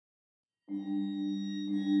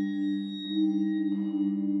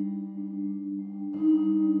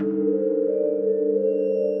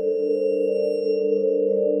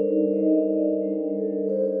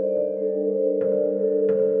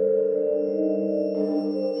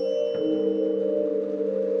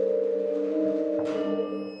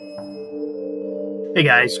Hey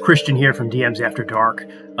guys, Christian here from DMs After Dark.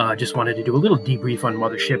 Just wanted to do a little debrief on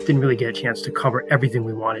Mothership. Didn't really get a chance to cover everything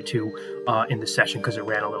we wanted to in the session because it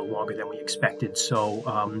ran a little longer than we expected.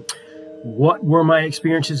 So what were my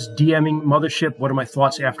experiences DMing Mothership? What are my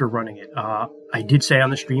thoughts after running it? I did say on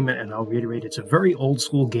the stream, and I'll reiterate, it's a very old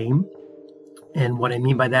school game. And what I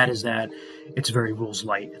mean by that is that it's very rules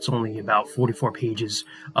light. It's only about 44 pages.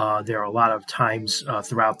 There are a lot of times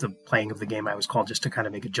throughout the playing of the game I was called just to kind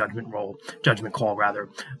of make a judgment call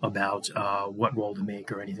about what roll to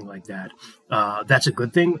make or anything like that. That's a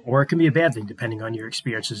good thing, or it can be a bad thing depending on your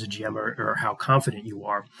experience as a GM or how confident you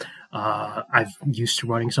are. I've used to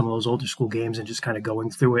running some of those older school games and just kind of going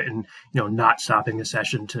through it and not stopping the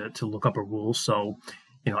session to look up a rule. So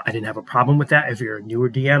I didn't have a problem with that. If you're a newer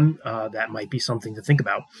DM, that might be something to think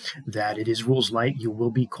about, that it is rules light. You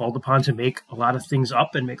will be called upon to make a lot of things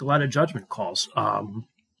up and make a lot of judgment calls. The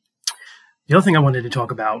other thing I wanted to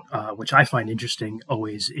talk about, which I find interesting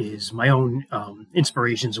always, is my own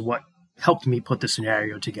inspirations and what helped me put the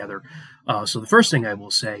scenario together. So the first thing I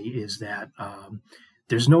will say is that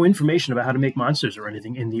there's no information about how to make monsters or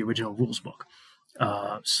anything in the original rules book.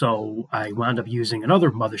 So I wound up using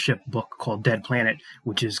another Mothership book called Dead Planet,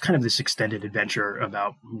 which is kind of this extended adventure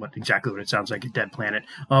about exactly what it sounds like, a dead planet.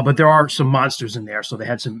 But there are some monsters in there, so they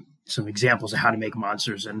had some examples of how to make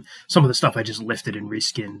monsters, and some of the stuff I just lifted and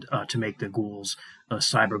reskinned to make the ghouls,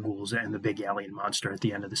 cyber ghouls, and the big alien monster at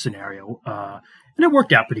the end of the scenario. And it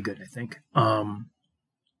worked out pretty good, I think.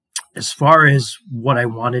 As far as what I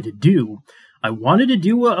wanted to do, I wanted to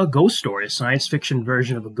do a ghost story, a science fiction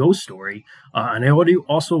version of a ghost story. And I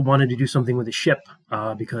also wanted to do something with a ship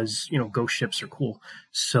because, ghost ships are cool.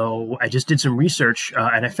 So I just did some research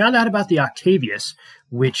and I found out about the Octavius,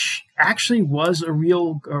 which actually was a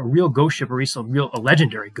real ghost ship, a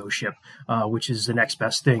legendary ghost ship, which is the next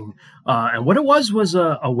best thing. And what it was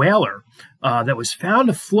a whaler that was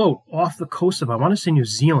found afloat off the coast of, I want to say, New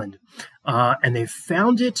Zealand. And they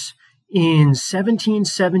found it in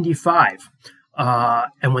 1775.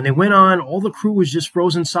 And when they went on, all the crew was just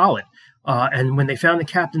frozen solid. And when they found the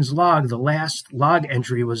captain's log, the last log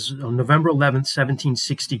entry was on November 11th,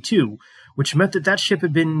 1762, which meant that ship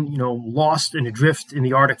had been, lost and adrift in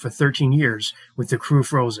the Arctic for 13 years with the crew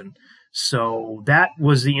frozen. So that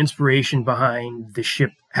was the inspiration behind the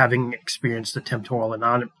ship having experienced the temporal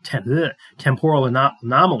anomaly.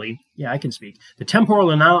 Yeah, I can speak. The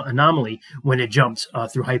temporal anomaly when it jumped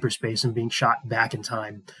through hyperspace and being shot back in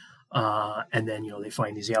time. And then, they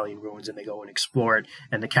find these alien ruins and they go and explore it.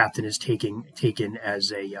 And the captain is taken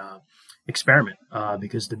as a experiment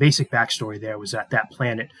because the basic backstory there was that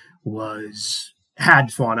planet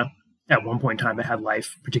had fauna. At one point in time, it had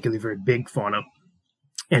life, particularly very big fauna.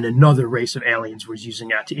 And another race of aliens was using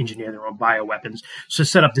that to engineer their own bioweapons. So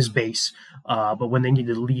set up this base. But when they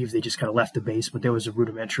needed to leave, they just kind of left the base. But there was a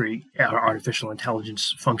rudimentary artificial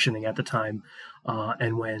intelligence functioning at the time.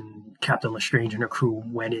 And when Captain Lestrange and her crew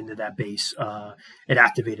went into that base, it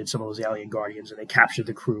activated some of those alien guardians and they captured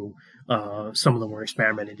the crew. Some of them were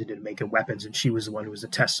experimented to make weapons. And she was the one who was the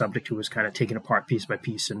test subject who was kind of taken apart piece by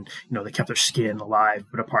piece. And, they kept her skin alive,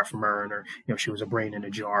 but apart from her, and her, she was a brain in a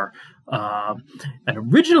jar. And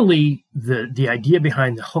originally, the idea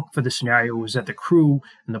behind the hook for the scenario was that the crew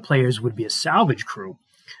and the players would be a salvage crew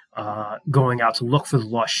going out to look for the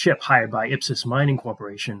lost ship hired by Ipsis Mining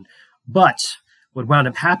Corporation. But what wound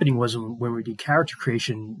up happening was when we did character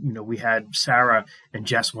creation, we had Sarah and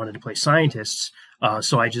Jess wanted to play scientists.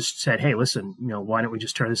 So I just said, hey, listen, why don't we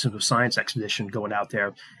just turn this into a science expedition going out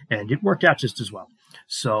there? And it worked out just as well.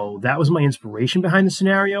 So that was my inspiration behind the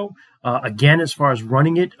scenario. Again, as far as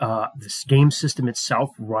running it, this game system itself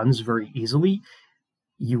runs very easily.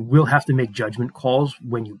 You will have to make judgment calls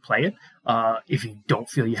when you play it. If you don't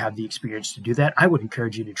feel you have the experience to do that, I would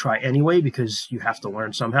encourage you to try anyway because you have to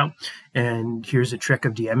learn somehow. And here's a trick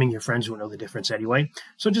of DMing your friends who know the difference anyway.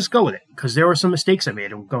 So just go with it because there were some mistakes I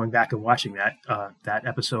made. And going back and watching that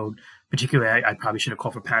episode, particularly, I probably should have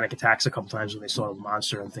called for panic attacks a couple times when they saw the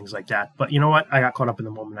monster and things like that. But you know what? I got caught up in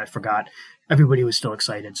the moment. I forgot. Everybody was still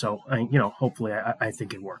excited. So, hopefully I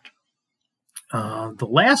think it worked. The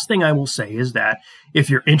last thing I will say is that if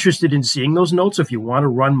you're interested in seeing those notes, if you want to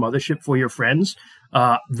run Mothership for your friends,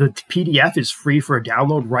 the PDF is free for a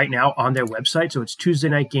download right now on their website. So it's Tuesday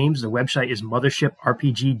Night Games. The website is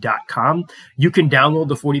mothershiprpg.com. You can download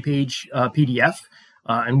the 40-page PDF.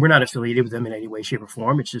 And we're not affiliated with them in any way, shape, or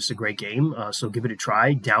form. It's just a great game. So give it a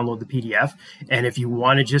try. Download the PDF. And if you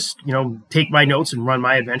want to just, take my notes and run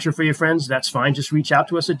my adventure for your friends, that's fine. Just reach out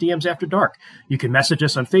to us at DMs After Dark. You can message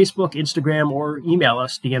us on Facebook, Instagram, or email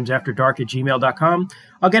us, dmsafterdark@gmail.com.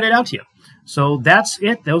 I'll get it out to you. So that's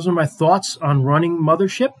it. Those are my thoughts on running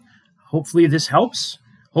Mothership. Hopefully this helps.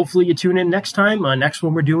 Hopefully you tune in next time. Next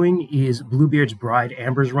one we're doing is Bluebeard's Bride.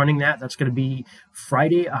 Amber's running that. That's going to be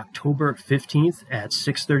Friday, October 15th at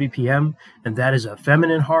 6:30 p.m. And that is a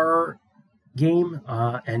feminine horror game,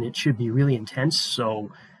 and it should be really intense. So,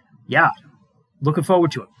 yeah, looking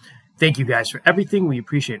forward to it. Thank you guys for everything. We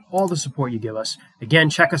appreciate all the support you give us. Again,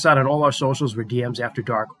 check us out on all our socials. We're DMs After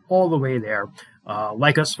Dark all the way there.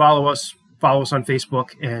 Like us, follow us on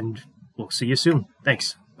Facebook, and we'll see you soon.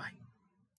 Thanks.